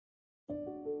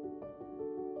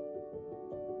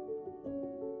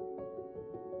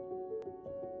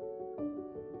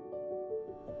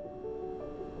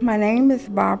My name is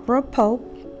Barbara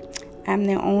Pope. I'm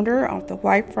the owner of the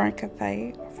White Front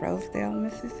Cafe of Rosedale,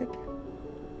 Mississippi.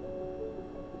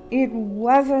 It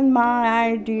wasn't my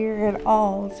idea at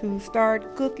all to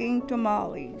start cooking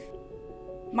tamales.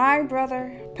 My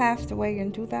brother passed away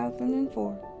in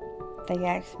 2004. They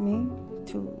asked me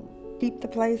to keep the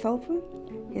place open.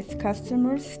 His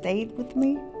customers stayed with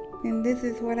me, and this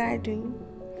is what I do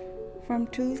from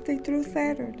Tuesday through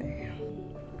Saturday.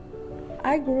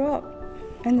 I grew up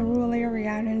in the rural area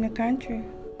out in the country.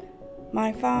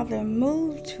 My father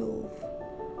moved to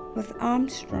with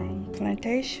Armstrong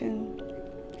Plantation.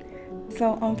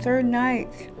 So on certain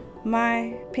nights,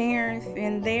 my parents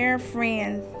and their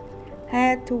friends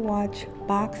had to watch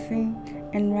boxing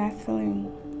and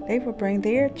wrestling. They would bring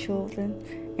their children,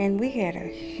 and we had a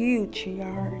huge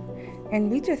yard,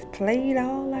 and we just played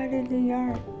all out in the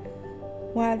yard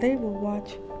while they would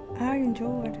watch. I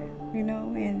enjoyed it,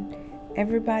 and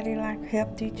everybody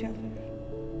helped each other.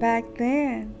 Back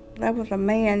then, there was a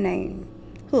man named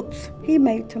Hooks. He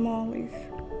made tamales.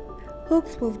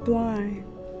 Hooks was blind,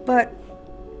 but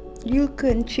you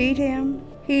couldn't cheat him.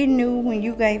 He knew when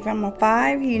you gave him a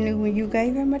 5, he knew when you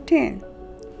gave him a 10.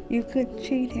 You couldn't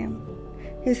cheat him.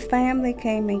 His family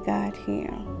came and got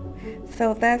him.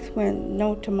 So that's when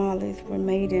no tamales were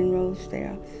made in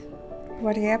Rosedale.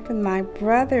 What happened, my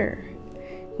brother,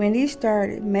 when he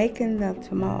started making the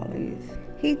tamales,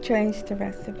 he changed the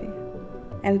recipe.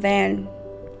 And then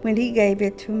when he gave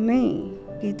it to me,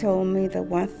 he told me that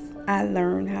once I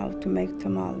learned how to make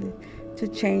tamales, to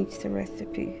change the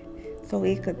recipe so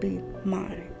it could be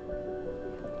mine.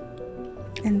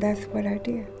 And that's what I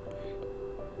did.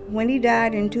 When he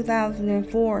died in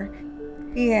 2004,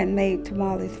 he had made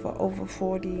tamales for over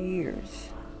 40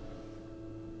 years.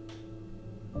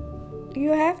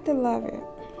 You have to love it.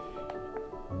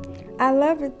 I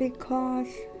love it because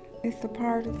it's a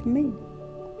part of me.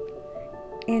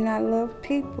 And I love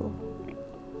people.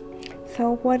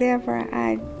 So whatever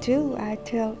I do, I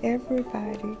tell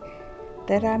everybody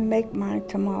that I make my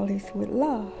tamales with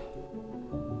love.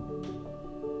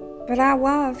 But I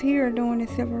was here during the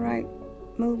Civil Rights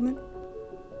Movement.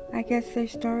 I guess they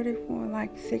started for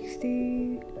like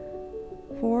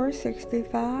 64,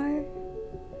 65.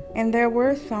 And there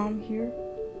were some here.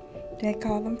 They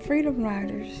call them Freedom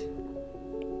Riders.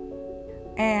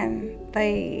 And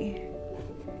they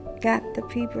got the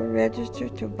people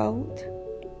registered to vote.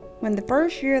 When the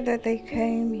first year that they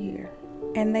came here,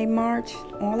 and they marched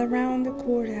all around the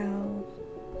courthouse,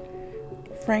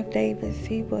 Frank Davis,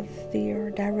 he was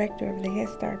the director of the Head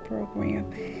Start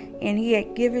program, and he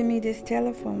had given me this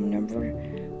telephone number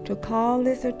to call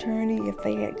this attorney if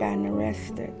they had gotten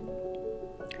arrested.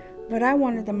 But I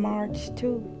wanted to march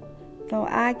too, so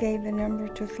I gave the number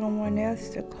to someone else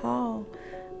to call.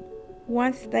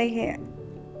 Once they had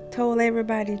told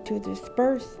everybody to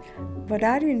disperse, but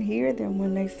I didn't hear them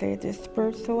when they said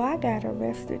disperse, so I got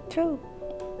arrested too.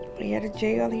 We had a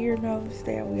jail here in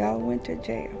Rosedale. We all went to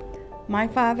jail. My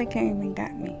father came and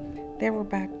got me. There were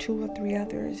about 2 or 3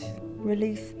 others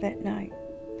released that night.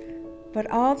 But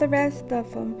all the rest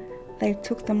of them, they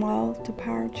took them all to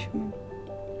Parchment.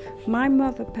 My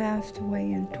mother passed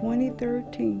away in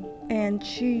 2013, and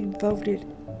she voted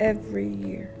every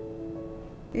year.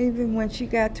 Even when she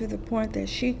got to the point that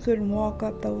she couldn't walk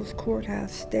up those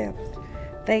courthouse steps,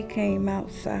 they came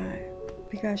outside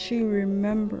because she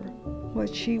remembered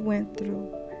what she went through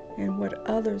and what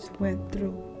others went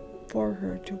through for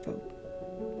her to vote.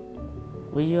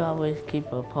 Will you always keep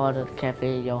a part of the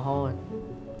cafe in your heart?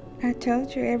 I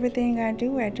told you everything I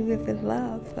do it with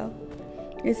love, though.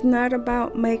 It's not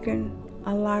about making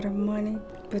a lot of money,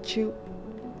 but you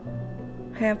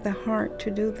have the heart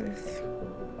to do this.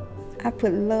 I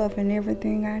put love in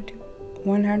everything I do,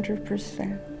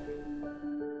 100%.